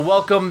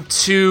Welcome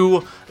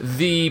to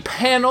the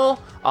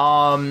panel.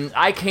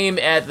 I came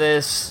at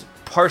this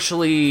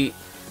partially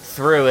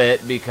through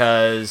it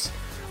because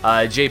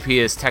JP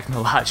is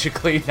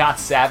technologically not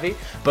savvy,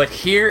 but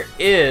here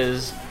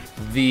is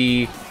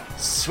the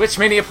Switch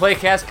Mania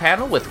Playcast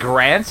panel with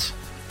Grant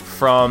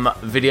from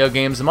Video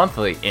Games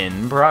Monthly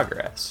in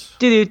progress.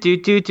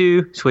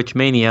 Switch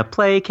Mania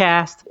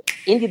Playcast.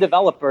 Indie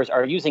developers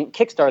are using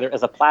Kickstarter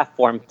as a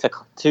platform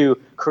to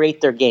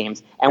create their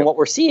games. And what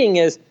we're seeing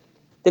is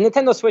the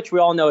Nintendo Switch, we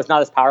all know, is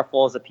not as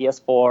powerful as a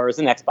PS4 or as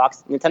an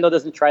Xbox. Nintendo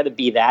doesn't try to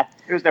be that.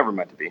 It was never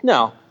meant to be.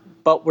 No,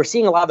 but we're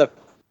seeing a lot of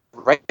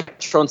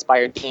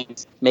retro-inspired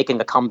games making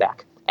a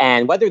comeback.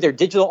 And whether they're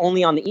digital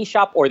only on the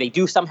eShop or they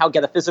do somehow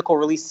get a physical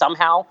release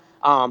somehow,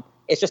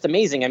 it's just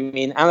amazing. I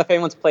mean, I don't know if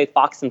anyone's played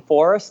Fox and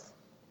Forest,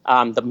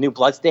 the new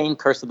Bloodstained,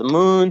 Curse of the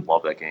Moon.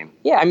 Love that game.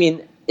 Yeah, I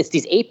mean, it's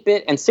these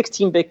 8-bit and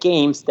 16-bit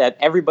games that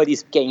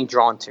everybody's getting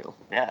drawn to.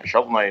 Yeah,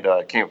 Shovel Knight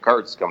King of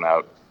Cards is coming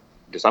out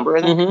December,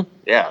 I think. Mm-hmm.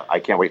 Yeah, I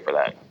can't wait for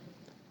that.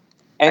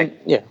 And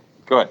yeah,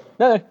 Go ahead.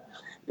 no,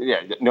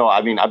 Yeah, no,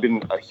 I mean, I've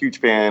been a huge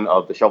fan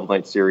of the Shovel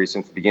Knight series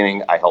since the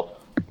beginning. I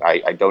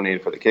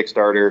donated for the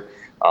Kickstarter.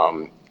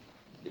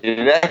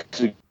 It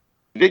actually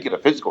did get a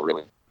physical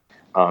release.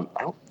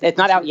 it's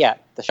not out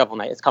yet. The Shovel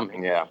Knight, it's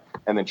coming. Yeah,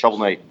 and then Shovel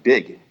Knight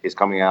Big is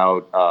coming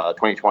out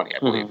 2020, I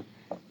believe.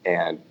 Mm-hmm.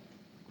 And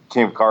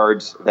King of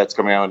Cards, that's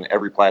coming out on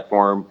every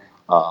platform.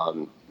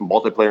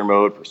 Multiplayer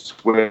mode for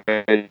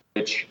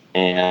Switch,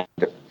 and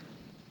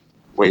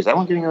wait, is that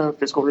one getting a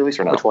physical release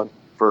or not? Which one?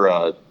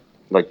 For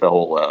like the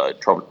whole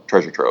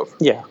treasure trove.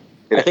 Yeah,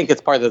 I think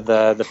it's part of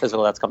the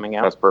physical that's coming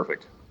out. That's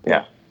perfect.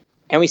 Yeah.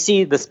 And we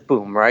see this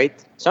boom,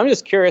 right? So I'm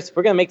just curious.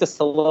 We're going to make this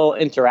a little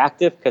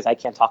interactive because I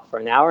can't talk for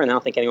an hour, and I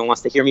don't think anyone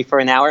wants to hear me for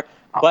an hour.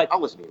 But I'll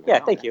listen to you. yeah,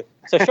 thank you.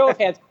 So show of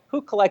hands,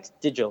 who collects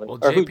digitally? Well,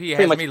 or who JP pretty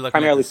has much me looking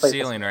primarily at the plays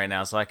ceiling right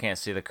now, so I can't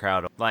see the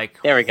crowd. Like,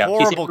 There we go.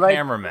 You see horrible it, right?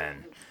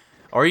 cameramen.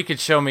 Or you could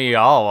show me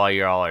all while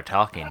you all are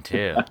talking,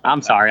 too.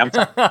 I'm sorry.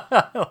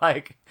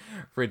 Like,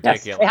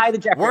 ridiculous. Say hi to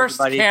Jeffrey, Worst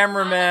everybody.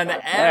 cameraman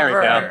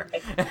There we ever.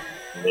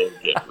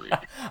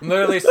 I'm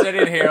literally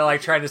sitting here,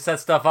 like, trying to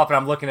set stuff up, and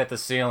I'm looking at the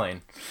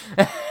ceiling.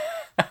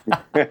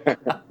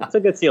 It's a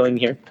good ceiling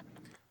here.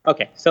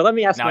 Okay, so let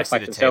me ask Now you I a see the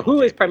question. So table,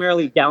 who is JP.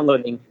 primarily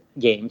downloading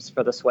games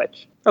for the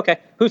Switch? Okay,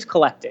 who's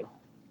collecting?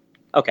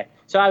 Okay,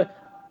 so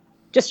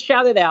just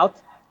shout it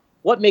out.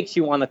 What makes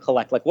you want to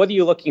collect? Like, what are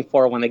you looking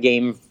for when a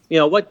game,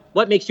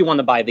 what makes you want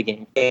to buy the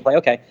game? Like,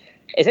 okay,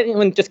 is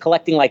anyone just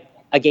collecting like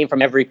a game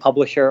from every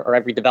publisher or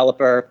every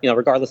developer,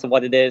 regardless of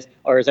what it is?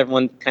 Or is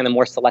everyone kind of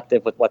more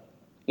selective with what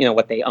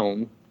they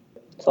own?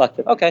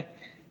 Selective, okay.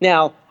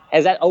 Now,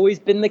 has that always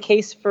been the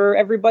case for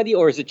everybody,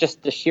 or is it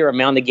just the sheer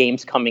amount of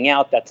games coming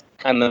out that's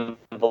kind of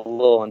a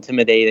little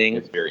intimidating?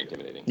 It's very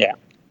intimidating. Yeah,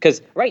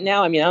 because right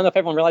now, I mean, I don't know if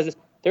everyone realizes,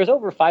 there's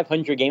over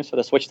 500 games for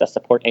the Switch that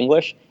support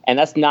English, and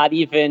that's not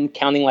even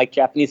counting like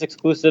Japanese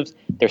exclusives.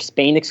 There's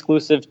Spain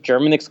exclusives,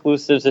 German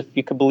exclusives, if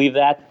you could believe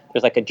that.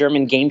 There's like a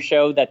German game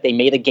show that they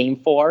made a game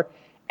for,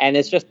 and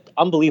it's just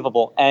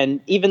unbelievable. And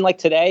even like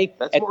today,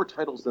 That's more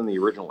titles than the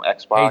original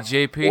Xbox.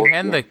 Hey,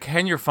 JP,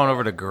 hand your phone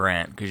over to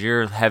Grant, because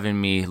you're having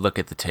me look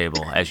at the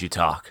table as you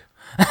talk.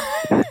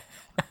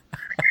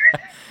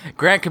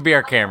 Grant could be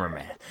our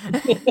cameraman.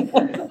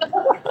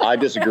 I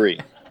disagree.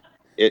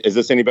 Is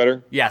this any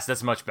better? Yes,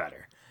 that's much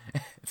better.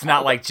 It's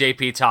not like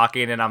JP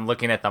talking and I'm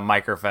looking at the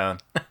microphone.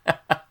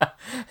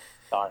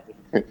 sorry.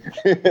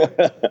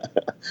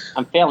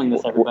 I'm failing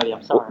this, everybody.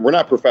 I'm sorry. We're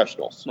not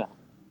professionals. No.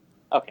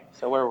 Okay,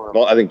 so where were we?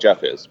 Well, I think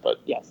Jeff is, but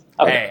Yes.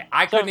 Okay. Hey,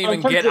 I couldn't So, in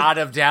even terms get of- out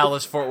of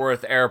Dallas-Fort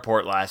Worth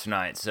Airport last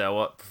night, so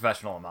what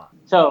professional am I?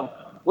 So,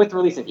 with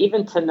releases,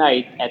 even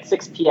tonight at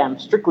 6 p.m.,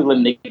 Strictly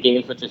Limited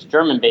Games, which is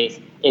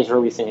German-based, is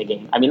releasing a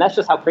game. I mean, that's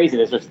just how crazy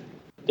it is.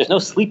 There's no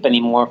sleep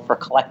anymore for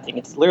collecting.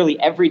 It's literally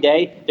every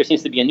day there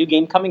seems to be a new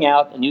game coming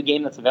out, a new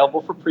game that's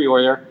available for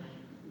pre-order,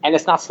 and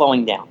it's not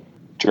slowing down.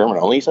 German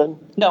only, you said?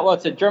 No, well,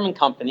 it's a German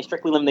company,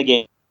 Strictly Limited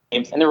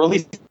Games, and they're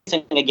releasing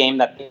a game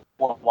that is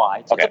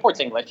worldwide, so Okay. it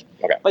supports English.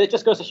 Okay. But it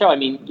just goes to show, I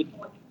mean,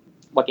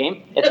 what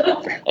game?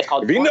 It's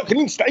called Wiener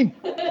Knigstein.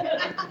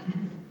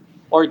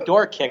 or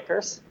Door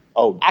Kickers.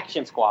 Oh,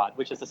 Action Squad,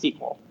 which is the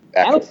sequel.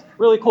 Action. And it looks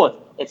really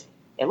cool.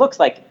 It looks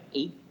like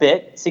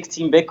 8-bit,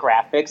 16-bit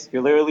graphics.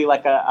 You're literally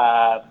like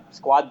a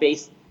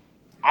squad-based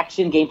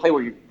action gameplay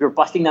where you're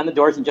busting down the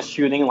doors and just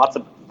shooting, and lots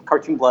of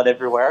cartoon blood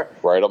everywhere.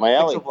 right up my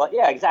alley. Pixel blood.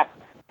 Yeah,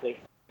 exactly.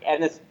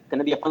 And it's going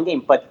to be a fun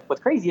game. But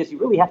what's crazy is you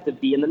really have to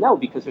be in the know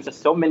because there's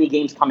just so many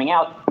games coming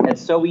out that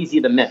it's so easy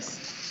to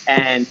miss.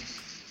 And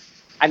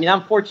I mean,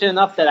 I'm fortunate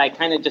enough that I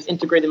kind of just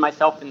integrated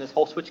myself in this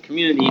whole Switch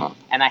community,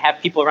 and I have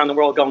people around the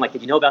world going like,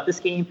 "Did you know about this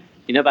game? Did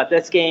you know about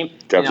this game?"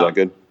 Jeff's not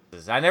good.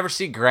 I never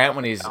see Grant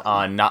when he's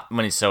not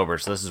when he's sober,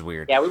 so this is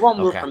weird. Yeah, we won't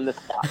move Okay. from this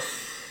spot.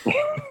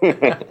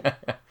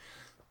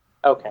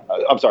 Okay.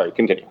 I'm sorry,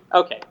 continue.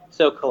 Okay.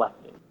 So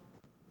collecting.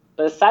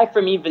 But aside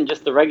from even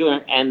just the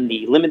regular and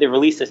the limited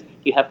releases,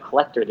 you have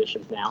collector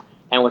editions now.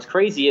 And what's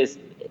crazy is,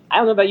 I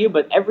don't know about you,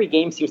 but every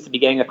game seems to be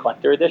getting a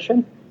collector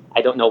edition.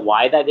 I don't know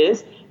why that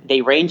is.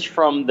 They range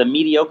from the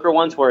mediocre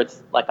ones where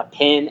it's like a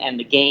pin and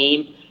the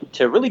game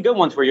to really good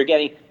ones where you're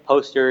getting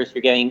posters,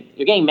 you're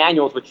getting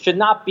manuals, which should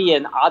not be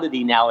an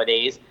oddity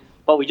nowadays.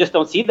 But we just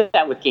don't see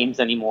that with games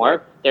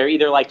anymore. They're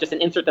either like just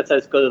an insert that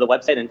says go to the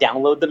website and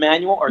download the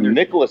manual, or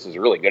Nicholas is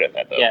really good at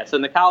that, though. Yeah, so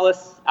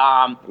Nicholas.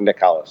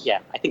 Nicholas. Yeah,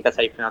 I think that's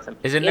how you pronounce him.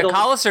 Is it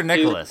Nicholas or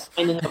Nicholas?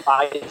 Finding of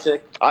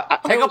Isaac.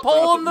 Take a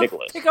poll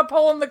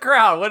in the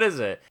crowd. What is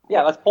it?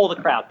 Yeah, let's poll the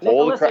crowd.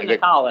 Nicholas and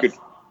Nicholas.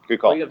 Good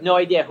call. Well, you have no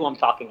idea who I'm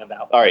talking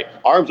about. All right,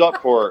 arms up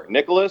for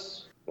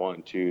Nicholas.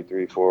 1, 2,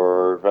 3,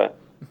 4, 5.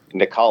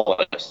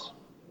 Nicholas.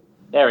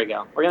 There we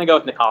go. We're gonna go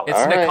with Nicholas.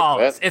 It's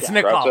Nicholas. It's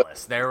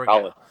Nicholas. There we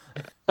go.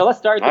 So let's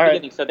start at the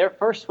beginning. So their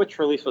first Switch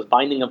release was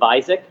Binding of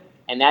Isaac,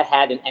 and that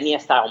had an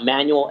NES-style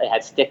manual. It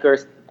had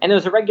stickers, and it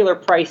was a regular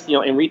price,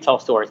 in retail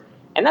stores.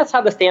 And that's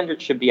how the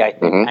standard should be, I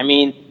think. Mm-hmm. I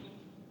mean,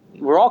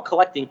 we're all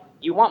collecting.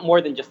 You want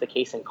more than just a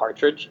case and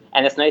cartridge,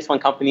 and it's nice when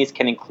companies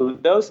can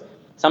include those.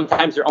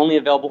 Sometimes they're only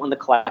available in the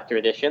collector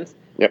editions.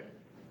 Yep.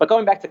 But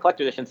going back to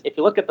collector editions, if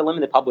you look at the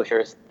limited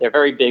publishers, they're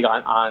very big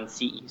on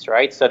CEs,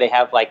 right? So they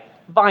have like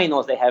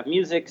vinyls, they have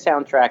music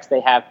soundtracks,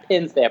 they have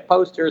pins, they have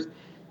posters.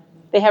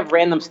 They have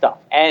random stuff.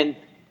 And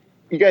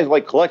you guys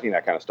like collecting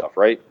that kind of stuff,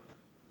 right?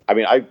 I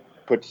mean, I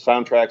put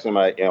soundtracks in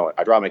my,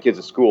 I drive my kids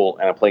to school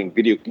and I'm playing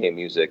video game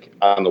music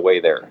on the way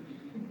there.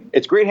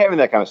 It's great having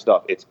that kind of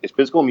stuff. It's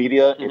physical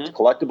media, it's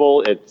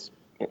collectible, it's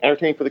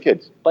entertaining for the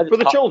kids, but for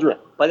the children.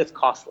 But it's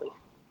costly.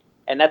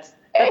 And that's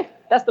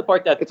the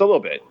part that... It's a little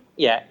bit.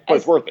 Yeah. But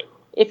it's worth it.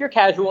 If you're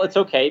casual, it's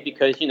okay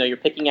because, you're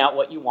picking out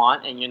what you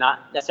want and you're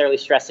not necessarily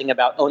stressing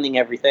about owning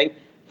everything.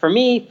 For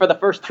me, for the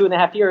first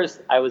 2.5 years,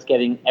 I was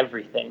getting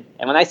everything.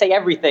 And when I say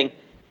everything,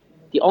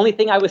 the only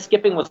thing I was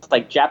skipping was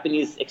like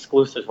Japanese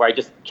exclusives where I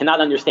just cannot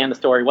understand the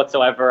story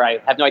whatsoever. I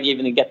have no idea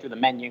even to get through the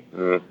menu.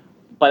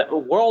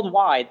 But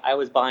worldwide, I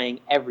was buying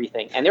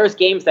everything. And there's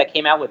games that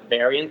came out with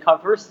variant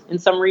covers in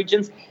some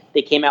regions.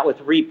 They came out with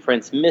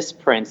reprints,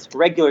 misprints,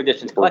 regular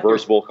editions,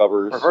 reversible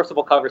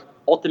covers,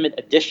 ultimate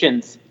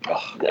editions.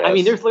 Oh, yes. I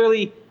mean, there's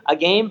literally a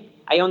game.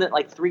 I own it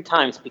like 3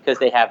 times because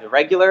they have the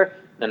regular,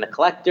 then the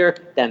collector,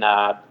 then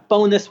a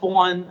bonus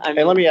one. And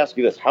let me ask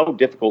you this. How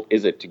difficult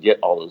is it to get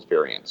all those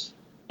variants?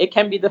 It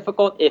can be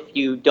difficult if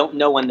you don't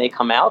know when they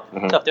come out.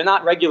 So if they're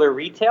not regular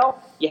retail,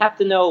 you have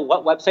to know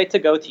what website to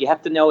go to. You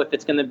have to know if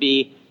it's going to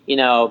be,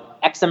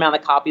 X amount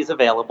of copies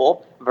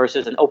available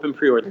versus an open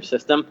pre-order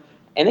system.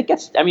 And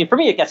for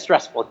me, it gets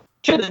stressful. It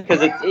should,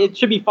 because it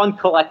should be fun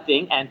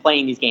collecting and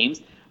playing these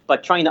games.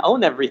 But trying to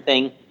own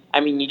everything,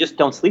 you just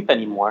don't sleep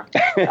anymore.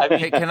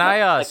 Hey, can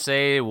I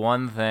say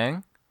one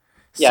thing?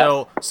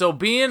 Yes. So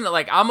being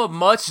I'm a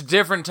much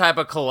different type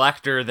of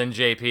collector than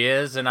JP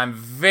is, and I'm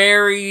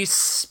very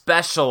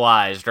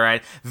specialized,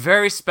 right?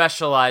 Very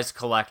specialized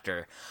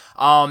collector.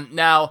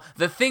 Now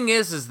the thing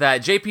is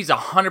that JP's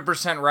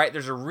 100% right.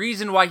 There's a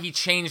reason why he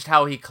changed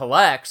how he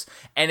collects,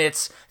 and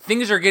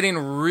things are getting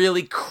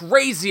really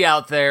crazy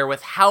out there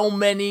with how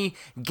many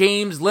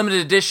games,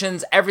 limited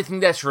editions, everything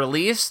that's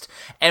released,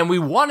 and we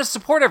want to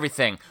support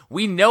everything.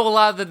 We know a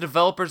lot of the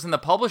developers and the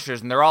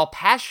publishers, and they're all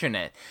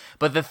passionate.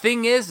 But the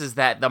thing is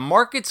that the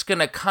market's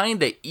gonna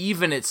kind of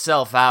even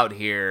itself out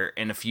here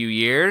in a few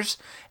years,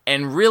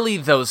 and really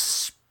those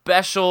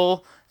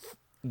special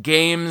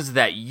games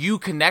that you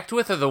connect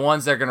with are the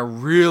ones that are going to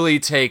really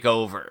take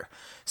over.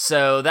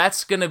 So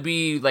that's going to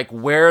be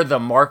where the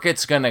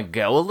market's going to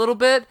go a little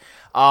bit.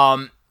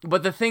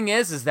 But the thing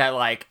is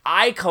that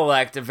I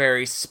collect a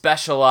very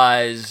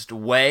specialized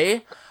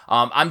way.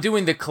 I'm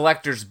doing the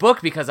collector's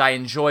book because I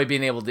enjoy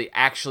being able to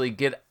actually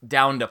get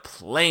down to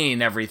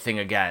playing everything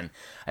again.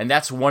 And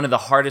that's one of the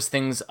hardest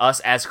things us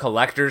as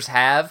collectors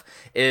have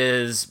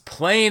is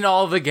playing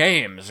all the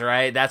games,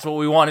 right? That's what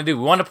we want to do.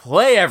 We want to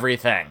play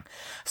everything.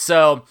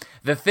 So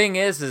the thing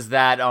is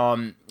that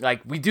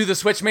we do the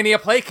Switch Mania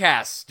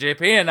Playcast,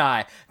 JP and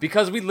I,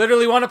 because we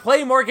literally want to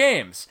play more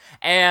games.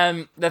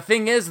 And the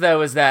thing is,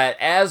 though, is that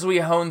as we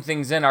hone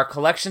things in, our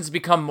collections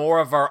become more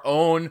of our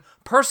own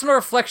personal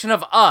reflection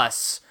of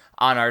us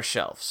on our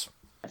shelves.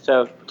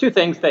 So 2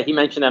 things that he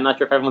mentioned I'm not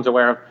sure if everyone's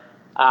aware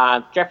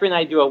of. Jeffrey and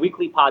I do a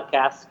weekly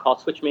podcast called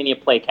Switch Mania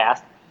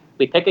Playcast.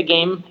 We pick a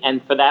game,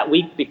 and for that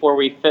week before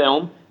we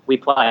film, we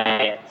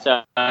play it.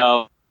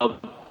 So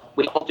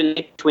we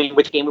alternate between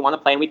which game we want to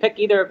play, and we pick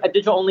either a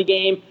digital-only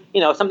game,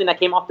 something that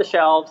came off the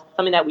shelves,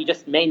 something that we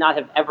just may not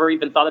have ever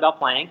even thought about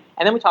playing,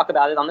 and then we talk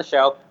about it on the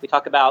show. We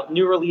talk about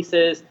new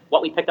releases,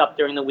 what we picked up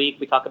during the week.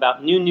 We talk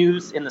about new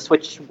news in the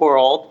Switch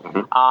world,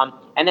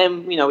 and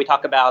then we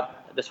talk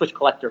about the Switch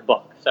Collector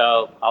book.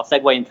 So I'll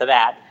segue into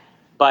that.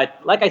 But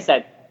like I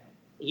said,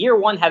 year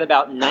 1 had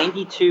about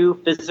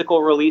 92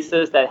 physical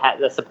releases that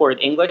supported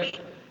English.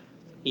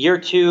 Year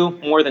 2,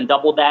 more than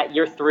doubled that.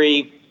 Year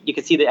 3, you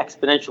can see the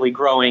exponentially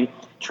growing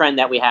trend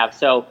that we have.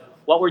 So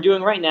what we're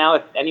doing right now,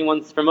 if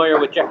anyone's familiar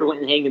with Jeffrey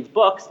Winton Hagen's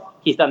books,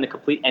 he's done the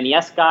complete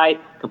NES guide,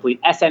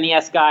 complete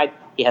SNES guide.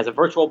 He has a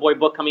Virtual Boy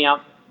book coming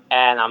out,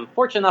 and I'm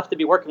fortunate enough to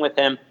be working with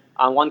him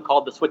on one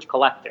called The Switch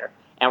Collector.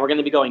 And we're going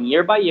to be going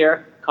year by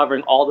year,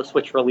 covering all the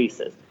Switch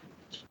releases.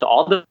 So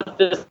all the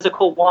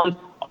physical ones,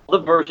 all the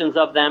versions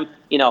of them,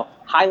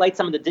 highlight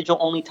some of the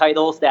digital-only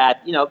titles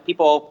that,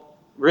 people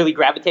really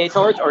gravitate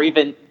towards or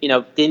even,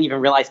 didn't even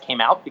realize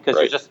came out because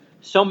there's just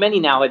so many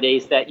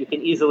nowadays that you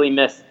can easily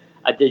miss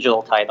a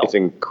digital title. It's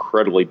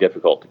incredibly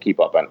difficult to keep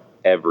up on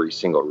every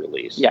single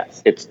release.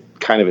 Yes. It's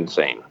kind of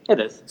insane. It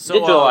is.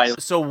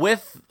 So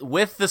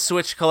with the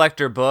Switch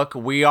Collector book,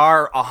 we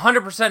are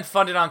 100%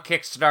 funded on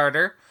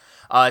Kickstarter.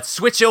 It's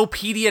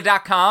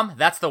switchopedia.com.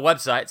 That's the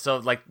website. So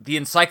like the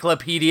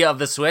encyclopedia of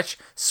the Switch,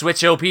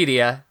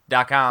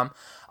 switchopedia.com.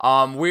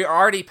 We're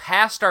already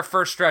past our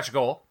first stretch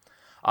goal.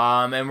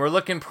 And we're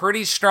looking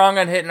pretty strong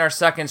on hitting our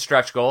second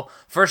stretch goal.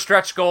 First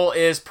stretch goal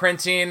is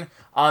printing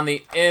on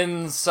the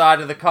inside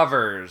of the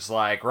covers,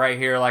 like right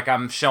here, like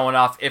I'm showing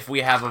off if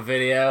we have a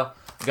video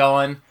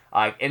going,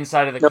 like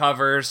inside of the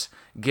covers,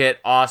 get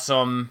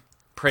awesome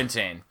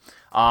printing.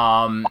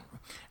 And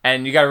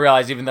you gotta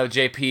realize, even though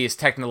JP is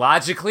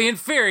technologically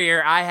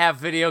inferior, I have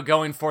video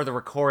going for the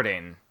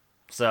recording.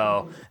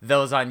 So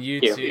those on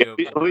YouTube.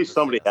 Yeah, at least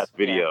somebody has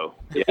video.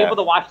 You'll be able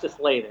to watch this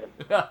later.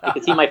 You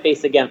can see my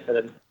face again for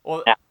the.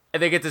 Well,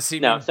 they get to see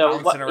me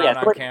bouncing around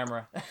on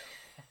camera.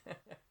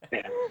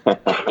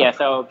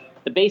 So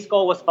the base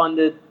goal was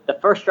funded. The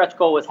first stretch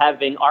goal was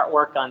having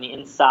artwork on the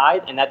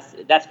inside, and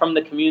that's from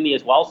the community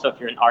as well. So if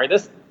you're an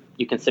artist,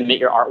 you can submit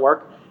your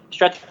artwork.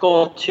 Stretch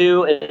goal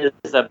 2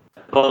 is a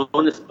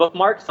bonus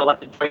bookmark. So like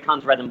the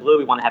Joy-Cons red and blue,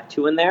 we want to have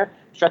 2 in there.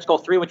 Stretch goal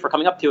 3, which we're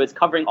coming up to, is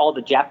covering all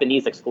the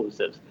Japanese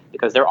exclusives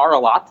because there are a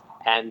lot,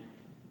 and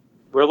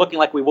we're looking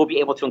like we will be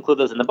able to include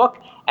those in the book.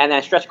 And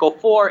then stretch goal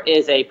 4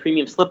 is a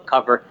premium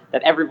slipcover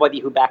that everybody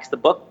who backs the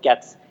book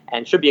gets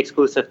and should be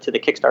exclusive to the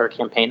Kickstarter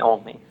campaign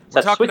only. So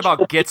we're talking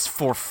about gets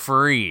for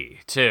free,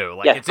 too.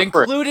 Like it's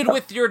included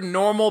with your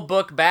normal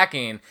book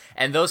backing,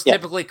 and those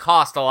typically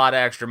cost a lot of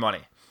extra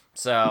money.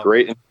 So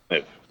great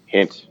incentive.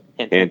 Hint.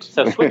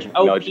 So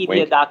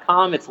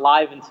switchopedia.com, it's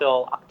live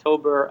until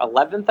October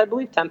 11th, I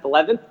believe, 10th,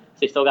 11th.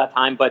 So you still got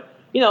time. But,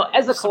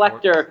 as a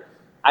collector,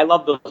 I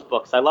love those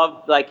books. I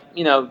love,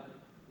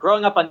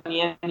 growing up on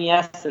the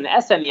NES and the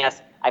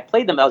SNES, I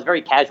played them, but I was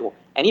very casual.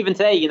 And even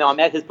today, I'm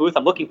at his booth,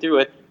 I'm looking through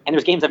it, and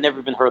there's games I've never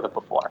even heard of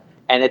before.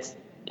 And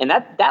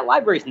that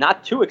library is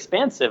not too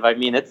expansive. I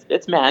mean,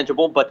 it's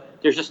manageable, but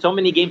there's just so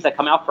many games that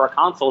come out for a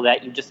console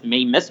that you just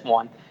may miss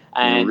one.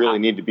 And you really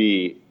need to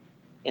be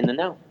in the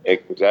know.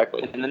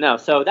 Exactly. In the know.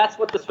 So that's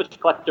what the Switch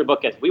Collector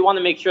book is. We want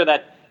to make sure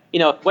that,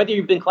 whether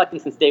you've been collecting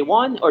since day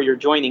one or you're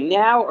joining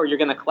now or you're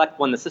going to collect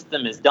when the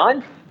system is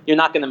done, you're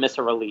not going to miss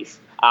a release.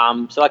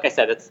 So like I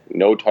said, it's...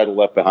 No title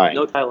left behind.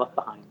 No title left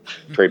behind.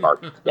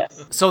 Trademark.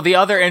 Yes. So the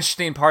other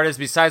interesting part is,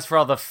 besides for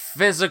all the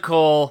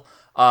physical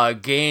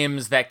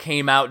games that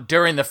came out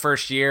during the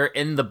first year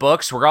in the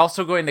books, we're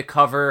also going to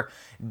cover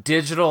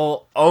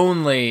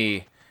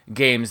digital-only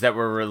games that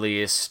were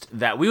released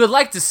that we would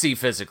like to see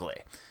physically.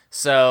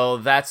 So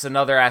that's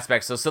another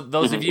aspect. So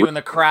those of you in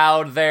the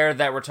crowd there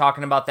that we're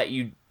talking about that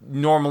you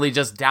normally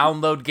just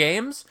download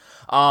games,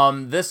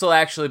 this will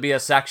actually be a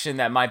section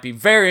that might be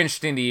very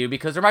interesting to you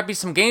because there might be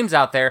some games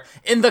out there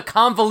in the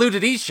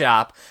convoluted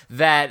eShop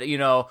that,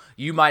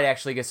 you might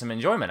actually get some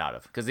enjoyment out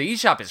of. Because the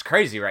eShop is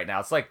crazy right now.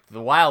 It's like the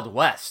Wild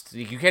West.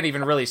 You can't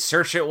even really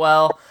search it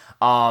well.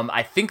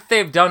 I think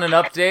they've done an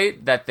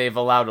update that they've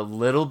allowed a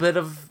little bit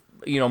of,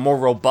 more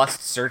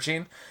robust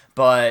searching,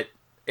 but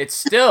it's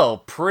still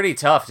pretty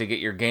tough to get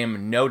your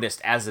game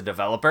noticed as a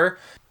developer.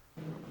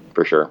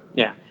 For sure.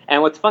 Yeah.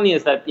 And what's funny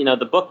is that,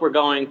 the book we're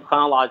going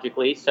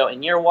chronologically. So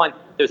in year 1,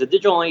 there's a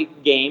digital-only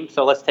game.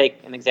 So let's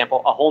take an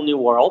example, A Whole New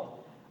World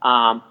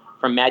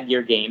from Mad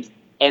Gear Games.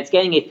 And it's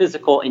getting a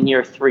physical in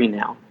year 3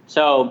 now.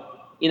 So,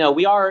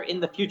 we are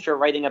in the future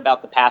writing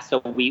about the past. So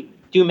we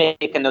do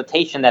make a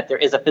notation that there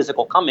is a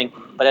physical coming.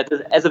 But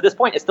as of this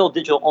point, it's still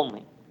digital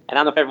only. And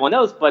I don't know if everyone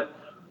knows, but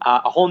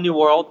A Whole New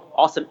World,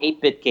 awesome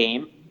 8-bit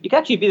game. You can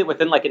actually beat it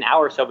within like an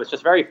hour or so, but it's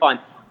just very fun.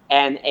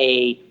 And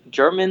a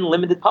German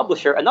limited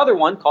publisher, another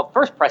one called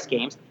First Press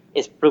Games,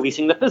 is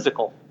releasing the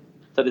physical.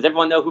 So does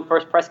everyone know who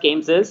First Press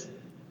Games is?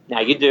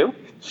 Now you do.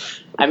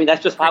 I mean,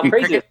 that's just how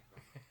crazy it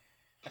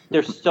is.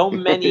 There's so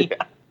many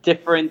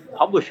different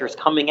publishers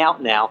coming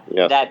out now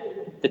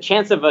that the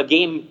chance of a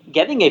game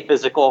getting a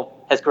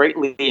physical has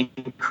greatly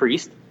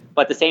increased.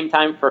 But at the same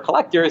time, for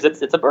collectors,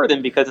 it's a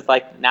burden because it's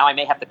like, now I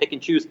may have to pick and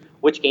choose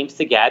which games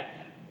to get.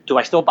 Do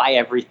I still buy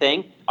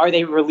everything? Are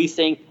they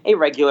releasing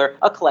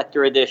a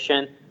collector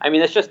edition? I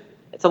mean, it's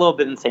a little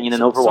bit insane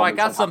and overwhelming.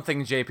 So I got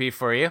something, JP,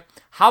 for you.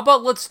 How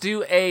about let's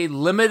do a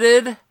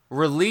limited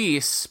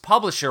release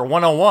publisher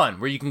 101,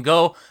 where you can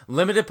go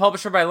limited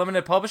publisher by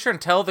limited publisher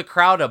and tell the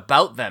crowd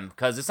about them,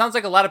 because it sounds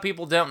like a lot of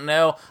people don't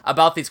know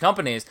about these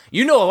companies.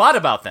 You know a lot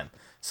about them,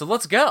 so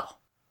let's go.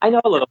 I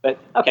know a little bit.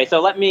 Okay,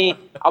 so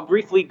I'll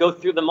briefly go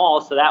through them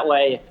all, so that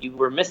way if you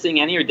were missing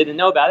any or didn't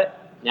know about it,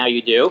 now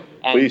you do.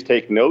 And please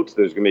take notes.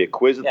 There's going to be a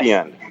quiz at the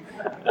end.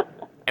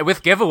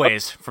 With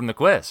giveaways from the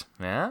quiz.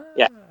 Yeah.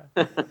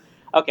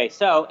 Okay,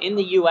 so in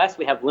the U.S.,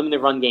 we have limited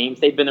run games.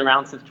 They've been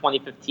around since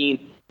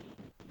 2015.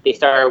 They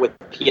started with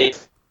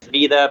PS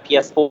Vita,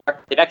 PS4.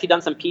 They've actually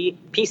done some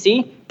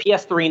PC,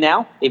 PS3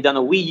 now. They've done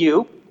a Wii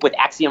U with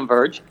Axiom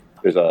Verge.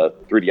 There's a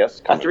 3DS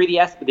A coming.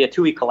 3DS with the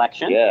 2E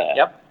collection. Yeah.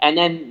 Yep. And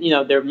then,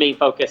 their main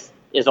focus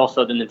is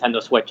also the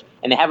Nintendo Switch.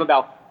 And they have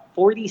about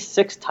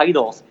 46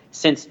 titles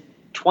since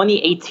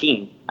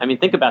 2018. I mean,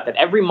 think about that.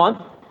 Every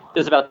month,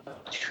 there's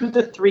about 2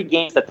 to 3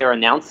 games that they're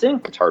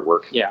announcing. It's hard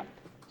work. Yeah.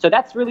 So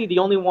that's really the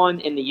only one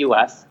in the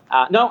U.S.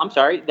 No, I'm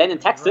sorry. Then in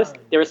Texas,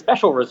 there are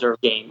Special Reserve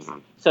games.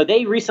 So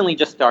they recently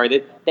just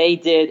started. They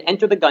did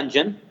Enter the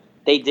Gungeon.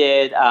 They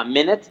did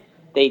Minute.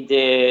 They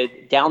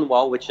did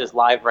Downwell, which is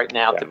live right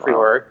now to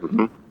pre-order.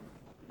 Mm-hmm.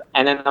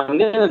 And then I'm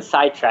going to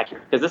sidetrack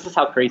here because this is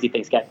how crazy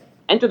things get.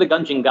 Enter the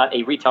Gungeon got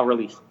a retail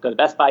release. Go to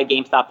Best Buy,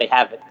 GameStop, they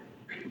have it.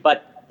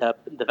 But the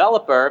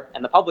developer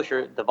and the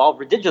publisher,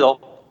 Devolver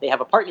Digital, they have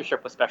a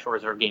partnership with Special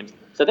Reserve Games.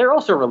 So they're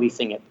also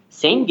releasing it.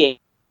 Same game.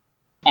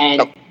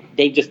 And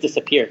they just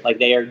disappeared. Like,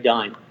 they are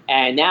done.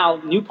 And now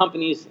new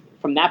companies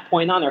from that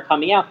point on are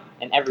coming out,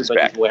 and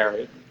everybody's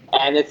wary.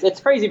 And it's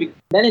crazy. Because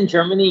then in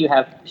Germany, you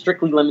have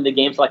strictly limited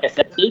games. Like I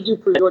said, they do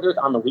pre-orders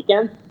on the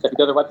weekend. So if you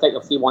go to their website,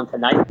 you'll see one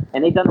tonight.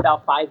 And they've done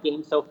about 5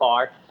 games so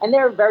far. And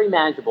they're very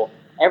manageable.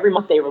 Every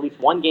month they release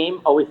one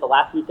game, always the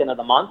last weekend of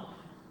the month.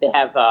 They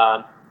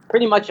have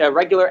pretty much a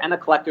regular and a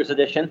collector's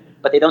edition,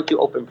 but they don't do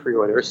open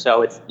pre-orders.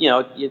 So it's,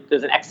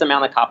 there's an X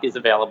amount of copies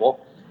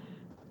available.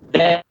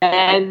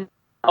 Then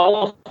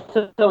also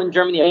in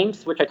Germany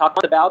games, which I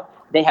talked about,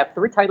 they have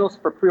 3 titles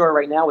for pre-order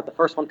right now, with the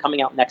first one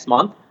coming out next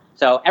month.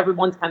 So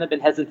everyone's kind of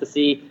been hesitant to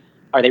see,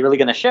 are they really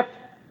going to ship?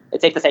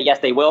 It's safe to say, yes,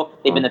 they will.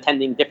 They've been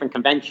attending different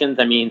conventions.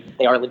 I mean,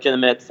 they are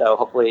legitimate. So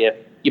hopefully if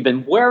you've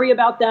been wary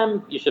about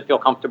them, you should feel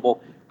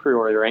comfortable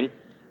pre-ordering.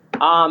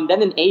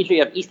 Then in Asia,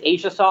 you have East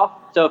Asia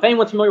Soft. So if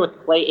anyone's familiar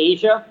with Play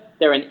Asia,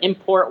 they're an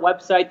import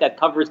website that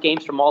covers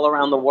games from all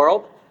around the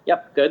world.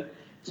 Yep, good.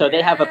 So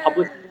they have a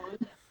published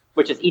one,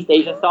 which is East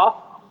Asia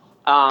Soft.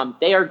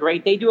 They are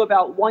great. They do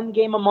about 1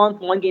 game a month,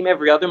 1 game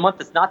every other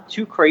month. It's not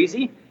too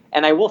crazy.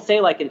 And I will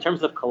say, like, in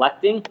terms of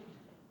collecting,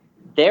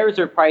 theirs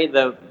are probably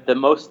the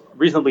most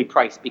reasonably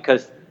priced,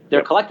 because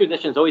their collector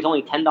edition is always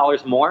only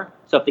 $10 more.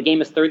 So if the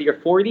game is 30 or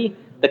 40,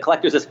 the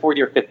collector's is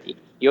 40 or 50.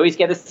 You always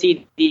get a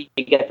CD,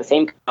 you get the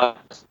same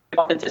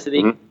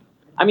authenticity. Mm-hmm.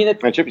 I mean,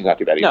 And shipping's not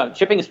too bad either. No,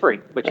 shipping is free,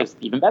 which is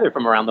even better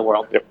from around the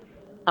world. Yep.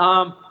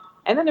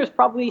 And then there's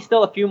probably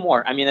still a few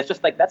more. I mean, it's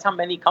just like, that's how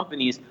many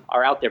companies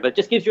are out there. But it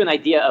just gives you an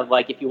idea of,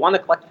 like, if you want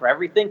to collect for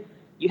everything,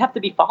 you have to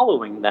be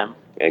following them.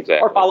 Exactly.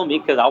 Or follow me,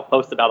 because I'll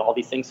post about all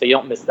these things so you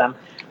don't miss them.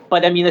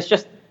 But I mean, it's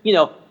just,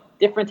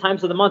 different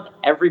times of the month,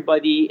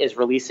 everybody is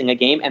releasing a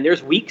game. And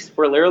there's weeks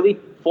where literally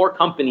 4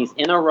 companies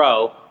in a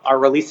row are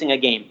releasing a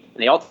game.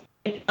 And they all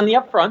take on the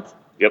upfront.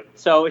 Yep.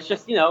 So it's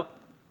just,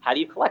 how do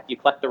you collect? Do you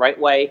collect the right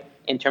way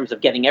in terms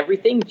of getting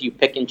everything? Do you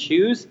pick and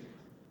choose?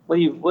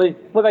 What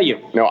about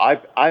you? No,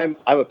 I'm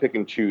a pick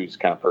and choose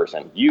kind of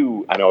person.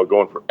 You, I know, are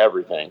going for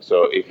everything.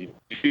 So if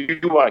you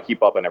do want to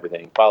keep up on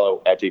everything,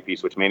 follow at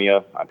JP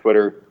Switchmania on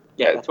Twitter.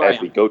 Yeah, that's where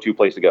the go-to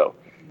place to go.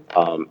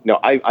 No,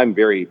 I'm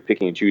very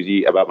picky and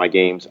choosy about my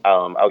games.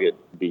 I'll get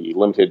the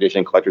limited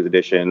edition, collector's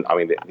edition. I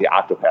mean, the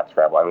Octopath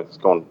Traveler. I mean, it's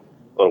going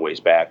a little ways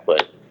back,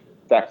 but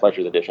that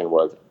collector's edition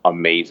was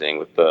amazing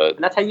with the.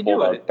 And that's how you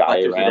do it.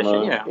 Diorama.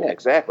 Edition, yeah,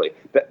 exactly.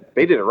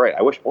 They did it right.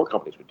 I wish more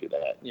companies would do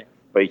that. Yeah.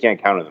 But you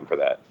can't count on them for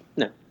that.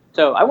 No.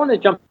 So I want to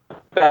jump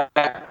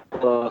back.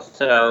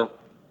 So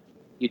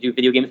you do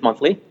Video Games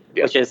Monthly,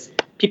 Yes. which is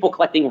people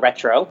collecting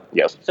retro.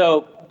 Yes.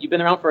 So you've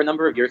been around for a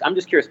number of years. I'm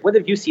just curious, what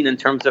have you seen in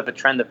terms of a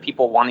trend of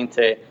people wanting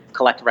to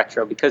collect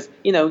retro? Because,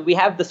 we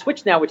have the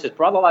Switch now, which has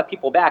brought a lot of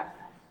people back,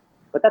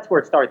 but that's where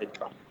it started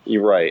from.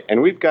 You're right.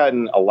 And we've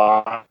gotten a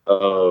lot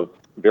of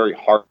very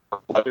hard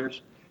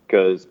collectors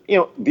because,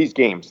 these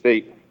games,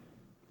 we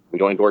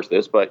don't endorse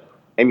this, but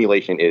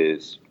emulation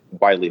is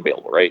widely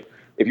available, right?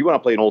 If you want to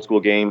play an old school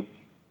game,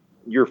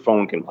 your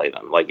phone can play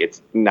them. Like,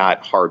 it's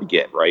not hard to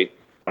get, right?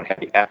 They want to have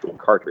the actual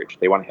cartridge.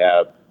 They want to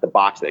have the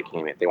box that it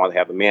came in. They want to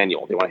have the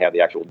manual. They want to have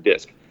the actual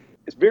disc.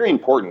 It's very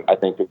important, I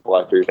think, for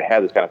collectors to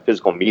have this kind of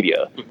physical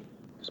media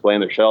display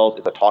on their shelves.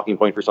 It's a talking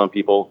point for some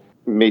people.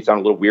 It may sound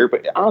a little weird,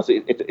 but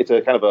honestly, it's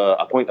a kind of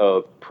a point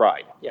of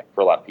pride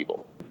for a lot of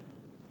people.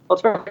 Well,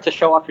 it's better to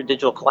show off your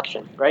digital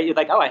collection, right? You're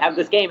like, oh, I have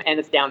this game and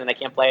it's down and I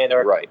can't play it,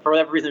 or for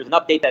whatever reason there's an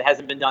update that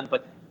hasn't been done.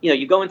 But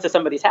you go into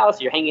somebody's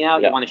house, you're hanging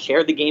out, you want to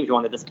share the games, you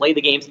want to display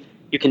the games,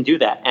 you can do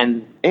that.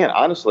 And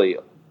honestly,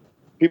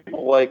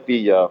 people like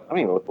the I don't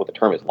even know what the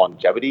term is,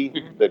 longevity,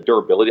 the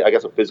durability, I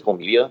guess, of physical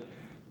media.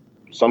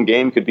 Some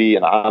game could be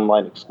an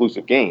online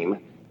exclusive game.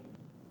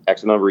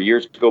 X number of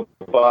years go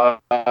by,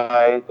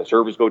 the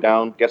servers go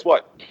down. Guess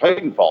what?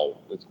 Titanfall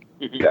is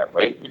that,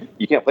 right?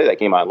 You can't play that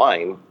game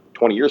online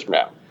 20 years from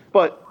now.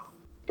 But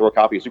throw a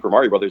copy of Super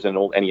Mario Brothers in an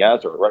old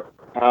NES or a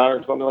Retcon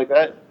or something like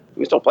that, you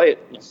can still play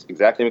it. It's the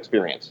exact same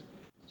experience.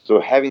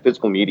 So having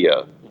physical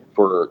media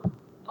for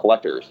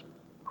collectors,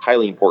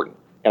 highly important.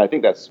 And I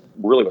think that's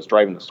really what's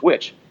driving the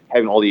Switch,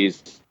 having all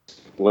these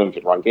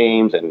limited run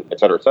games and et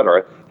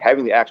cetera,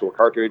 having the actual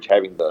cartridge,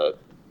 having the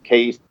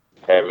case,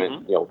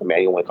 having the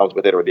manual when it comes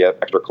with it, or the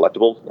extra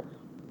collectibles,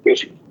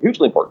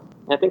 hugely important.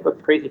 I think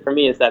what's crazy for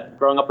me is that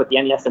growing up with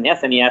the NES and the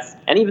SNES,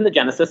 and even the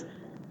Genesis,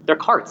 they're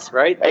carts,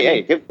 right?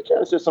 Hey, give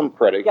Genesis some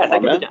credit. Yes,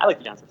 Come on, man. I like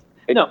the Genesis.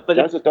 No, but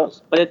Genesis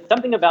does. But it's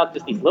something about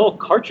just these little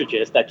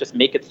cartridges that just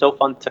make it so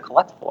fun to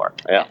collect for.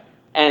 Yeah.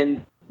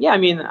 And yeah, I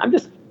mean,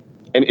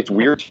 And it's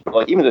weird,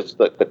 like even just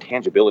the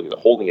tangibility, the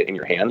holding it in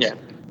your hands. Yeah.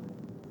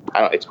 I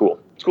don't know, it's cool.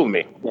 It's cool to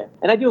me. Yeah,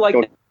 and I feel like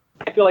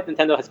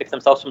Nintendo has fixed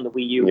themselves from the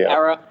Wii U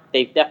era.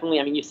 They've definitely,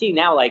 I mean, you see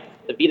now like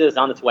the Vita is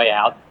on its way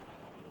out,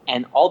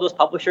 and all those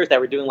publishers that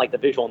were doing like the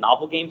visual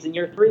novel games in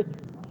year 3,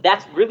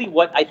 that's really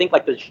what I think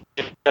like the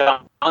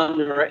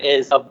genre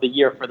is of the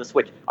year for the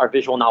Switch are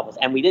visual novels,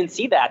 and we didn't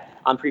see that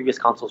on previous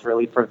consoles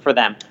really for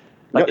them.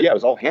 Like it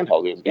was all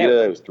handheld. It was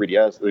Vita, it was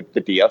 3DS, the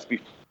DS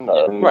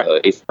before,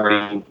 right. Ace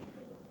Attorney.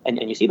 And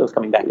you see those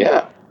coming back.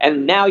 Yeah.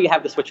 And now you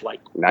have the Switch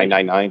Lite.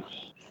 999.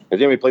 Has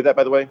anybody played that,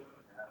 by the way?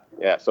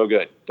 Yeah, so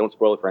good. Don't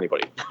spoil it for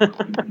anybody.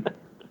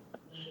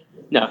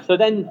 No, so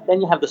then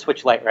you have the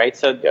Switch Lite, right?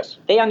 So Yes.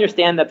 They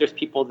understand that there's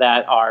people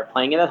that are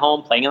playing it at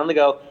home, playing it on the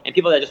go, and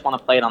people that just want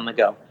to play it on the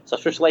go. So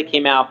Switch Lite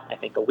came out, I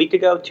think, a week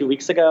ago, 2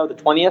 weeks ago, the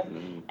 20th,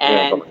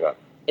 and something like that.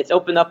 it's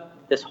opened up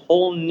this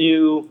whole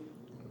new,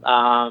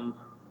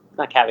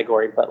 not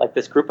category, but like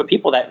this group of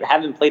people that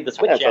haven't played the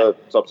Switch Yeah, yet.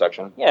 it's a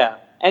subsection. Yeah,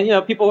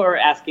 and people are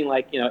asking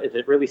like, is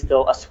it really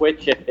still a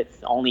Switch if it's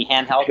only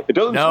handheld? It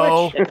doesn't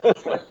No.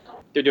 switch.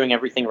 They're doing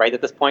everything right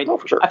at this point. Oh,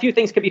 for sure. A few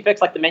things could be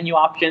fixed, like the menu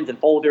options and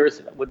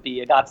folders would be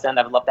a godsend.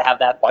 I would love to have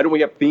that. Why don't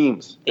we have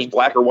themes? Themes. It's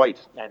black or white.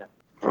 I know.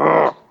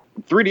 Ugh.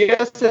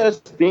 3DS has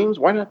themes.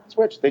 Why not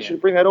Switch? They should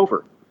bring that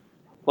over.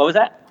 What was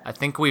that? I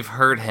think we've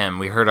heard him.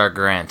 We heard our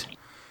Grant.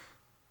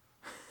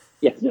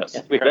 Yes,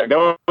 we heard it.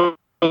 That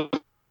was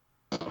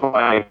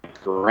my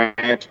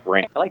rant.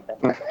 I like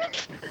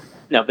that.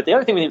 No, but the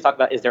other thing we need to talk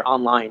about is their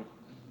online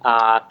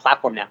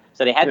platform now.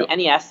 So they had the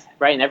NES,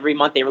 right? And every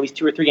month they released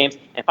 2 or 3 games.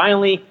 And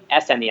finally,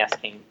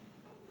 SNES came.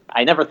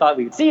 I never thought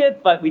we would see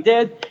it, but we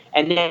did.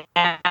 And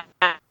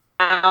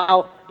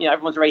now,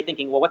 everyone's already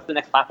thinking, well, what's the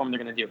next platform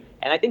they're going to do?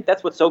 And I think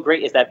that's what's so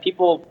great is that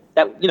people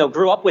that,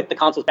 grew up with the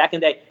consoles back in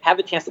the day have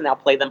a chance to now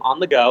play them on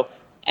the go,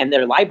 and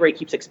their library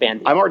keeps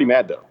expanding. I'm already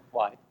mad, though.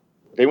 Why?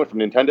 They went from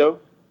Nintendo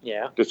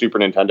to Super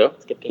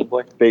Nintendo. Skip Game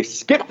Boy. They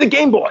skipped the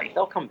Game Boy.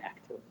 They'll come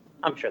back to it.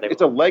 I'm sure they will.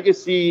 It's a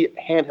legacy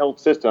handheld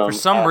system. For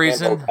some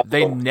reason, handheld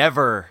they console.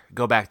 never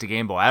go back to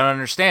Game Boy. I don't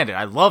understand it.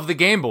 I love the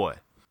Game Boy.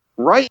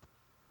 Right?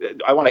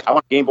 I want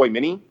a Game Boy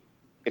Mini.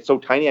 It's so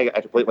tiny, I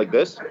have to play it like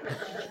this.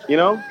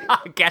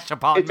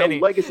 Gashapon It's Mini.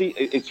 a legacy.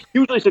 It's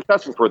hugely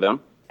successful for them.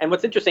 And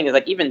what's interesting is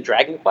like even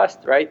Dragon Quest,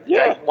 right?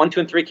 Yeah. Dragon 1, 2,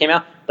 and 3 came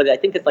out, but I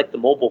think it's like the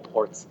mobile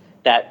ports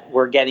that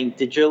we're getting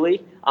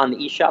digitally on the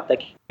eShop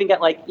that you can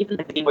get like even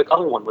the Game Boy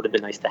Color one would have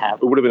been nice to have.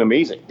 It would have been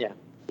amazing. Yeah.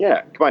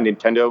 Yeah. Come on,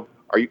 Nintendo.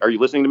 Are you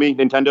listening to me,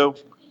 Nintendo?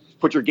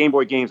 Put your Game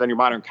Boy games on your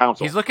modern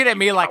console. He's looking at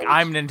me like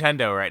I'm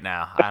Nintendo right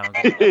now. I don't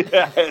get it.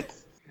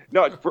 Yes.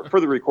 No, it's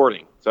for the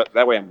recording. So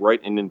that way I'm right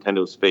in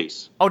Nintendo's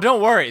face. Oh,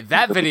 don't worry.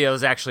 That video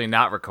is actually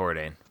not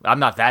recording. I'm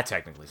not that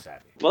technically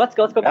savvy. Well, let's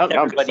go back to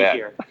Now I'm just everybody sad.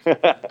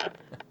 here.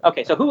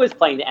 Okay, so who is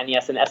playing the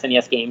NES and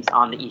SNES games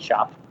on the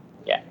eShop?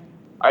 Yeah.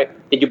 All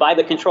right. Did you buy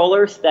the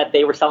controllers that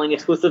they were selling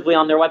exclusively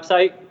on their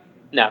website?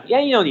 No. Yeah,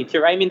 you don't need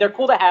to, right? I mean, they're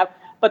cool to have,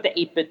 but the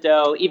 8-bit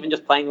dough, even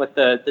just playing with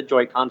the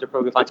Joy-Cons are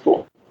probably fine. That's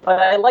cool. But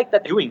I like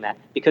that they're doing that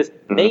because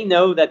they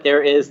know that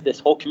there is this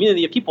whole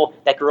community of people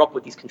that grew up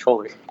with these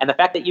controllers. And the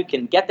fact that you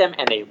can get them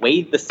and they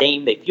weigh the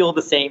same, they feel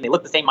the same, they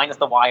look the same minus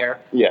the wire,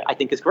 I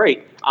think is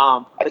great.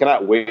 I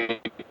cannot wait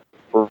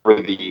for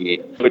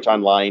the Switch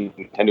Online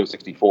Nintendo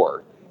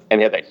 64. And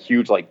they had that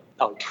huge,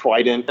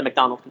 trident. The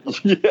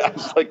McDonald's. Yeah,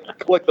 just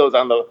click those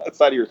on the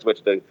side of your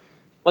Switch.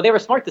 Well, they were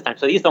smart this time,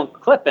 so these don't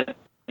clip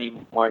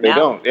anymore. They now,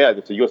 don't. Yeah,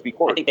 it's a USB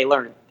cord. I think they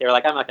learned. They were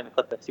like, I'm not going to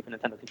clip the Super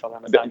Nintendo controller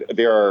on the side.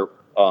 They are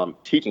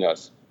teaching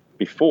us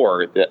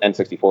before the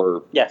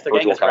N64 Yes, they're virtual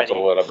getting us ready.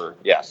 console, whatever.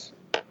 Yes.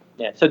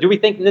 Yeah. So do we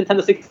think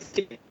Nintendo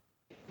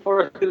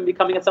 64 is going to be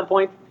coming at some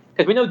point?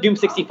 Because we know Doom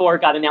 64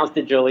 got announced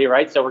digitally,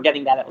 right? So we're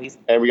getting that at least.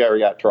 And we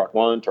got Turok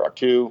 1, Turok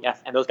 2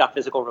 Yes, and those got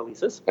physical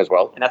releases, as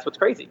well. and that's what's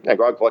crazy. Yeah,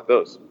 go out and collect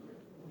those.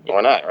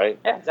 Why not, right?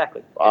 Yeah,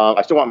 exactly.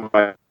 I still want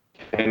my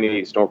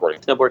Kenny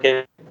snowboarding. Snowboard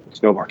kid.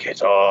 Snowboard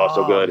kids. Oh,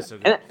 so good. So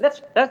And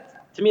that's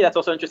to me, that's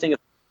also interesting.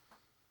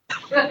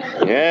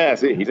 Yeah,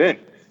 see, he's in.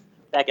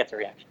 That gets a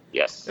reaction.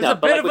 Yes. There's No, a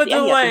but bit like of a with the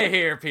NES, delay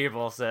here,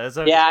 people says.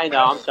 Okay. Yeah, I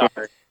know. I'm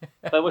sorry.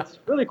 But what's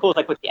really cool is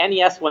like with the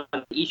NES, when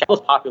each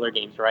those popular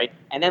games, right?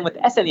 And then with the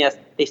SNES,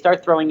 they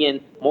start throwing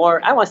in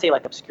more, I don't want to say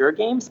like obscure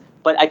games,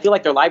 but I feel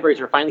like their libraries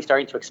are finally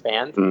starting to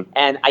expand.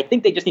 And I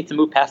think they just need to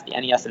move past the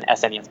NES and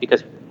SNES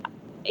because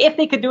if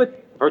they could do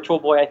it, Virtual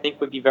Boy, I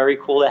think, would be very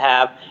cool to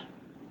have.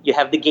 You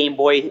have the Game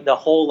Boy, the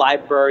whole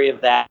library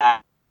of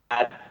that.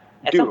 At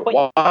some Dude,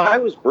 point, why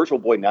was Virtual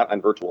Boy not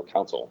on Virtual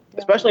Console?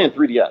 Especially on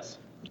 3DS.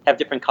 have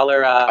different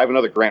color. I have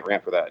another Grant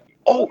rant for that.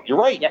 Oh, you're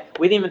right. Yeah,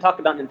 we didn't even talk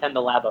about Nintendo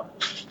Labo.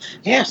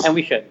 Yes. And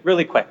we should,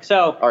 really quick.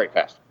 So, All right,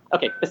 fast.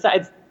 okay,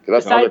 besides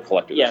Because that's another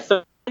collector's. Yeah,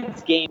 so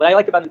this game, what I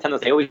like about Nintendo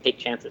is they always take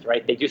chances,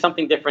 right? They do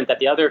something different that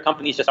the other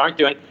companies just aren't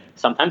doing.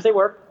 Sometimes they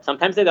work,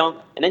 sometimes they don't.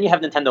 And then you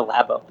have Nintendo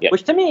Labo, Yep.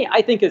 which to me,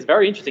 I think is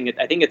very interesting.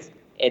 I think it's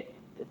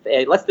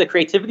It lets the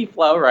creativity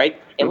flow,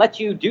 right? It lets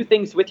you do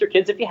things with your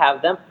kids if you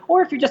have them,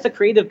 or if you're just a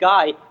creative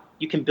guy,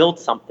 you can build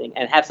something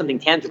and have something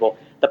tangible.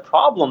 The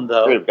problem,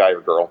 though, Creative guy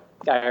or girl.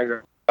 guy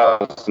or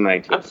girl,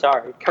 19. I'm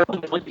sorry,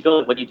 what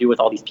do you do with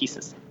all these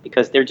pieces?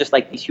 Because they're just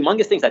like these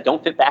humongous things that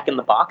don't fit back in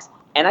the box.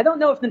 And I don't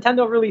know if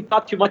Nintendo really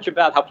thought too much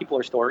about how people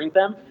are storing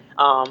them.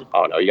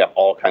 Oh no, you got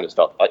all kind of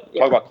stuff.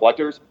 Talk about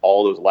collectors,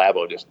 all those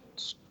Labo just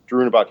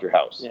strewn about your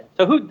house. Yeah.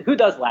 So who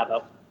does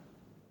Labo?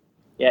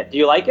 Yeah. Do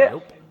you like it?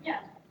 Nope. Yeah.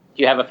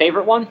 Do you have a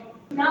favorite one?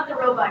 Not the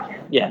robot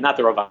kid. Yeah, not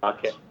the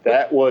robot kid.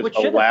 That was Which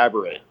should've-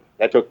 elaborate.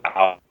 That took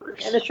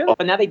hours. And it should have.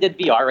 But now they did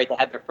VR, right? They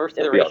had their first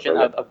Yeah, iteration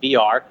VR, of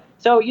VR.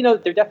 So,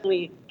 they're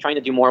definitely trying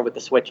to do more with the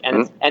Switch.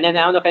 And and then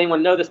I don't know if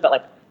anyone noticed, but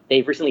like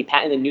they've recently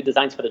patented new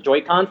designs for the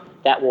Joy-Cons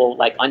that will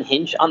like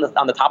unhinge on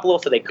the top a little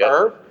so they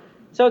curve.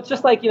 So it's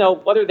just like,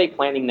 what are they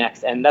planning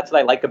next? And that's what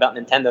I like about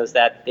Nintendo is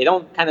that they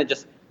don't kind of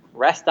just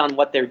rest on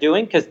what they're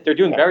doing because they're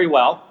doing very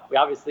well. We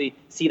obviously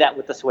see that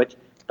with the Switch,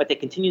 but they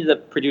continue to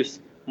produce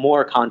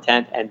more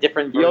content and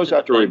different versions. You always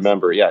have to of things.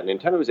 remember,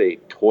 Nintendo is a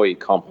toy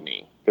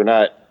company. They're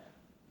not,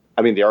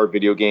 they are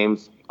video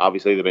games.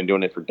 Obviously, they've been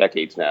doing it for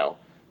decades now,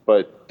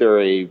 but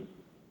they're a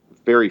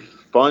very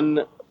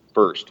fun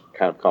first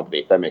kind of company,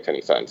 if that makes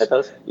any sense. That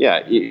does?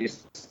 Yeah.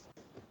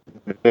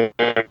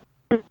 They're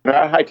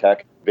not high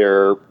tech.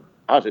 Their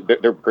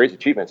greatest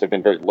achievements have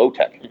been very low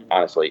tech,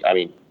 honestly.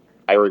 I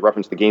already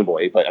referenced the Game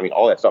Boy, but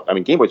all that stuff.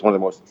 Game Boy is one of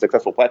the most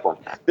successful platforms.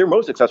 Their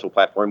most successful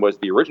platform was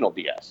the original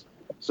DS.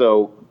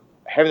 So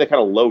having that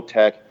kind of low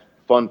tech,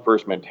 fun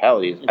first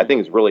mentality, I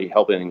think, is really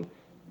helping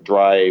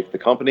drive the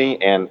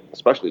company and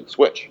especially the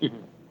Switch.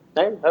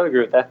 I would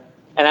agree with that.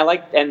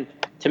 And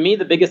to me,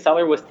 the biggest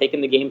seller was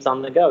taking the games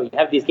on the go. You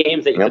have these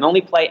games that you can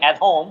only play at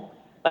home.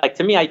 Like,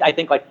 to me, I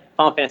think like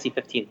Final Fantasy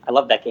 15. I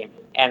love that game.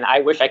 And I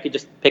wish I could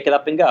just pick it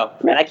up and go.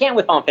 And I can't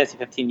with Final Fantasy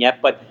 15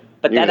 yet, but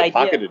that idea.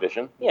 Pocket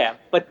edition. Yeah,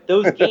 but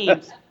those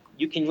games,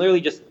 you can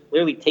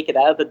literally take it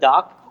out of the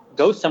dock,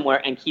 go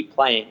somewhere, and keep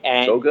playing.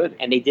 And, so good.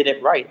 And they did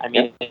it right.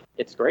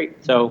 It's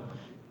great. So,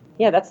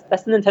 yeah, that's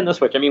the Nintendo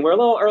Switch. We're a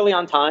little early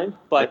on time,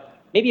 but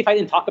maybe if I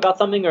didn't talk about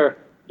something or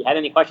you had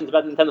any questions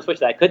about the Nintendo Switch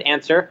that I could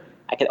answer,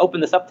 I could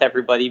open this up to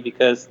everybody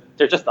because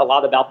there's just a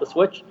lot about the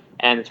Switch.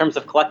 And in terms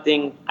of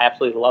collecting, I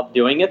absolutely love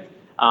doing it.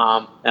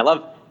 And I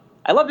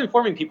love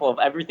informing people of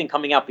everything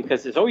coming out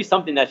because there's always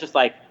something that's just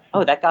like,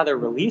 oh, that got a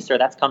release or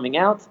that's coming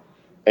out.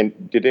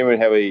 And did anyone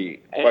have a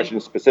question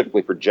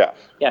specifically for Jeff?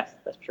 Yes,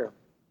 that's true.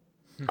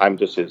 I'm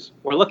just his.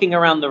 We're looking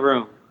around the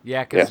room.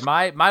 Yeah, because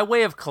my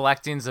way of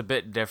collecting is a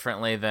bit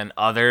differently than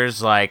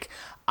others. Like,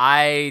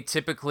 I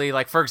typically,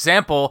 for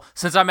example,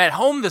 since I'm at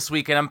home this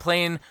weekend, I'm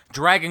playing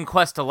Dragon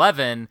Quest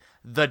XI,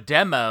 the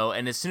demo,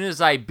 and as soon as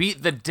I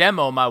beat the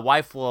demo, my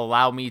wife will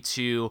allow me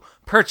to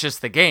purchase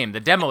the game. The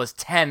demo is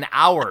 10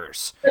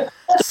 hours.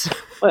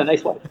 What a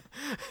nice one.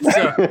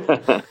 So,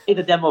 Play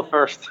the demo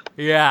first.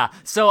 yeah.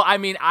 So,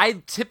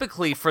 I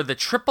typically, for the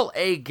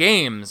AAA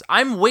games,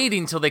 I'm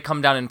waiting till they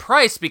come down in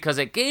price because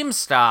at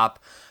GameStop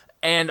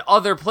and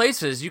other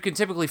places, you can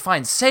typically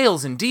find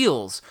sales and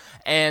deals.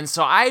 And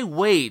so I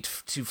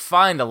wait to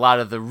find a lot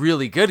of the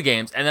really good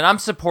games, and then I'm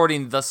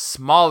supporting the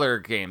smaller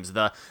games,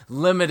 the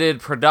limited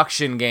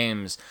production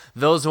games,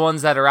 those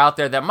ones that are out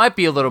there that might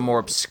be a little more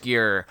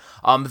obscure.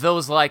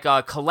 Those like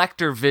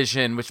Collector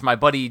Vision, which my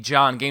buddy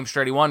John,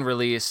 Gamester81,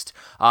 released,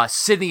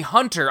 Sydney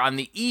Hunter on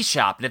the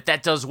eShop, and if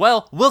that does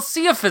well, we'll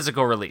see a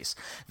physical release.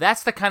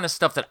 That's the kind of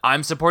stuff that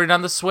I'm supporting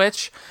on the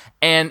Switch,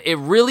 and it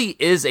really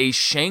is a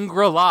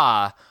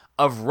Shangri-La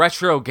of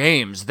retro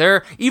games.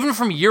 Even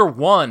from year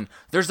one,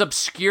 there's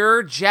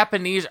obscure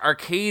Japanese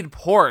arcade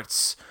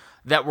ports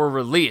that were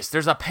released.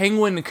 There's a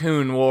Penguin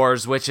Coon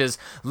Wars, which is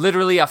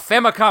literally a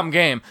Famicom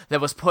game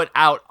that was put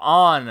out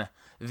on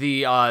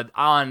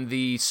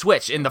the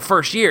Switch in the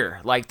first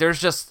year. There's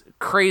just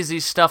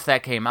crazy stuff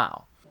that came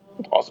out.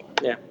 Awesome.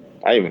 Yeah.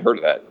 I haven't even heard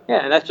of that.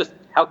 Yeah, and that's just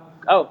how.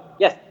 Oh,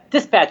 yes.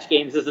 Dispatch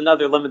Games is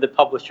another limited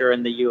publisher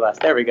in the U.S.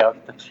 There we go.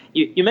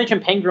 You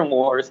mentioned Penguin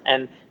Wars,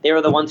 and they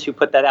were the ones who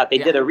put that out. They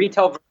did a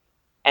retail version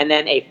and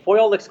then a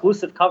foil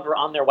exclusive cover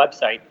on their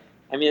website.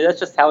 That's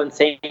just how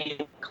insane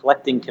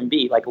collecting can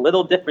be.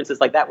 Little differences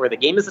like that, where the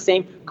game is the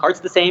same,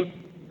 card's the same,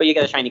 but you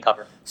get a shiny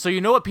cover. So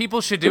you know what people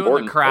should do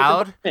in the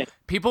crowd?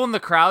 People in the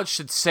crowd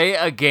should say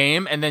a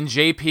game, and then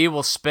JP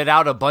will spit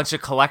out a bunch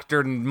of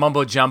collector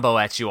mumbo jumbo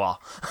at you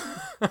all.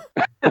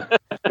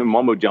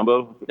 Mumbo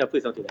jumbo? No,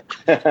 please don't do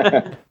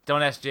that.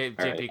 Don't ask JP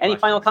Any questions.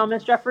 final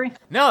comments, Jeffrey?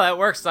 No, that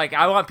works.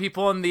 I want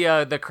people in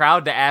the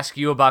crowd to ask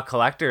you about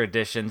collector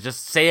editions.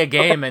 Just say a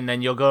game, and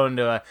then you'll go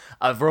into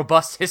a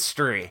robust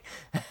history.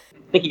 I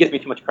think he gives me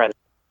too much credit.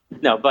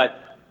 No,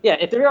 but yeah,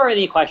 if there are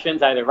any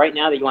questions either right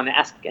now that you want to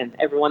ask and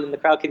everyone in the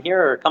crowd can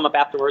hear, or come up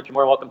afterwards, you're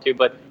more welcome to.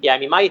 But yeah,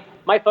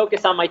 my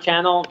focus on my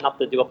channel, not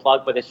to do a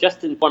plug, but it's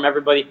just to inform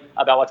everybody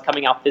about what's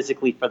coming out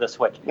physically for the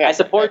Switch. Yeah. I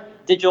support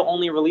digital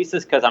only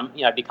releases because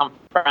I've become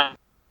friends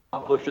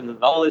publisher. The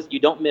goal is you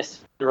don't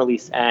miss the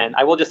release. And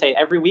I will just say,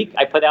 every week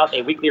I put out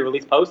a weekly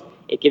release post.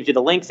 It gives you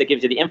the links. It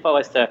gives you the info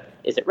as to,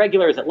 is it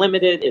regular? Is it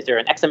limited? Is there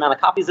an X amount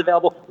of copies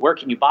available? Where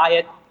can you buy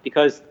it?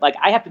 Because like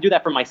I have to do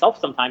that for myself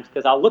sometimes,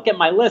 because I'll look at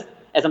my list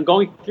as I'm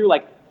going through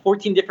like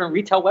 14 different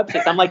retail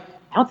websites. I'm like,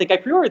 I don't think I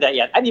pre-ordered that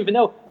yet. I didn't even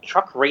know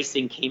Truck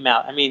Racing came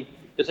out. I mean,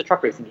 there's a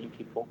truck racing game,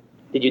 people.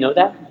 Did you know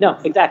that? No,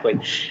 exactly.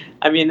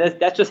 I mean,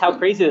 that's just how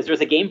crazy it is.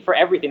 There's a game for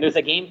everything. There's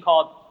a game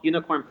called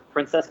Unicorn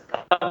Princess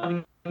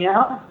coming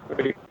out.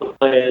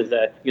 There's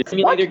a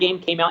simulator game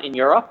came out in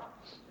Europe.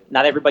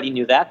 Not everybody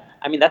knew that.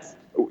 I mean, that's...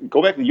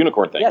 Go back to the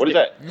unicorn thing. Yes, what is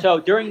that? So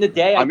during the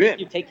day,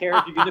 you take care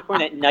of your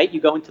unicorn. At night, you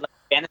go into the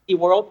fantasy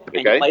world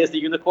and you play as the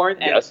unicorn.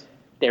 And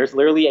there's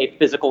literally a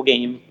physical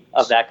game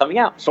of that coming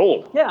out.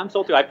 Sold. Yeah, I'm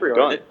sold too. I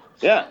pre-ordered it.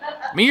 Yeah.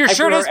 I mean, your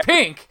shirt is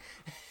pink.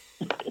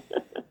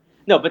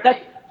 No, but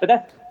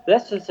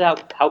that's just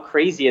how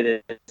crazy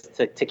it is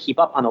to keep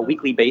up on a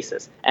weekly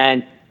basis.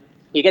 And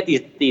you get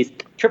these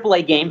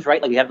AAA games,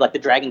 right? Like you have like the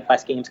Dragon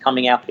Quest games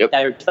coming out that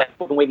are just like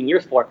we've been waiting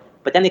years for.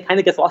 But then it kind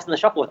of gets lost in the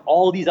shuffle with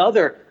all these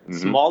other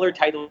smaller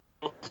titles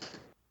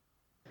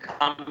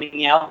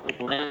coming out, like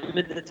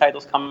limited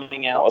titles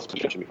coming out. Well, as I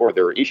mentioned before,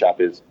 their eShop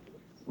is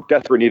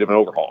desperate need of an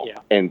overhaul. Yeah.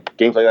 And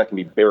games like that can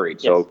be buried.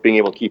 So being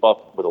able to keep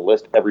up with a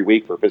list every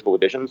week for physical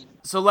editions.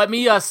 So let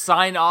me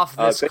sign off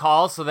this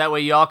call so that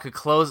way y'all could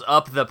close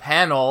up the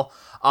panel.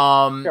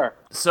 Sure.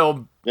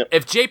 So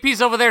if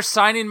JP's over there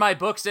signing my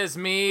books as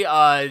me,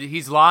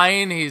 he's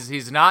lying.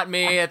 He's not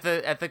me at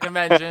the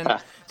convention.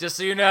 Just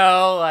so you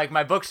know, like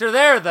my books are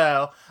there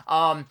though.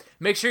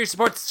 Make sure you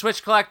support the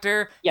Switch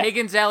Collector.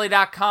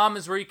 HagensAlley.com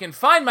is where you can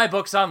find my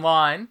books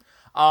online.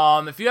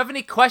 If you have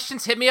any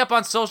questions, hit me up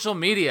on social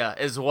media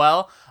as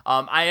well.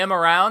 I am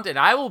around, and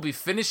I will be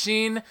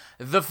finishing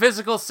the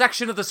physical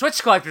section of the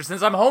Switch Collector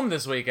since I'm home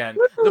this weekend.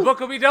 Woo-hoo. The book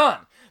will be done.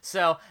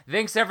 So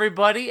thanks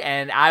everybody,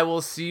 and I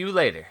will see you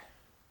later.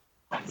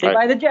 Say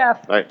bye to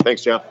Jeff. All right,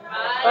 thanks, Jeff.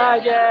 Bye,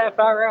 Jeff.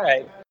 All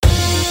right.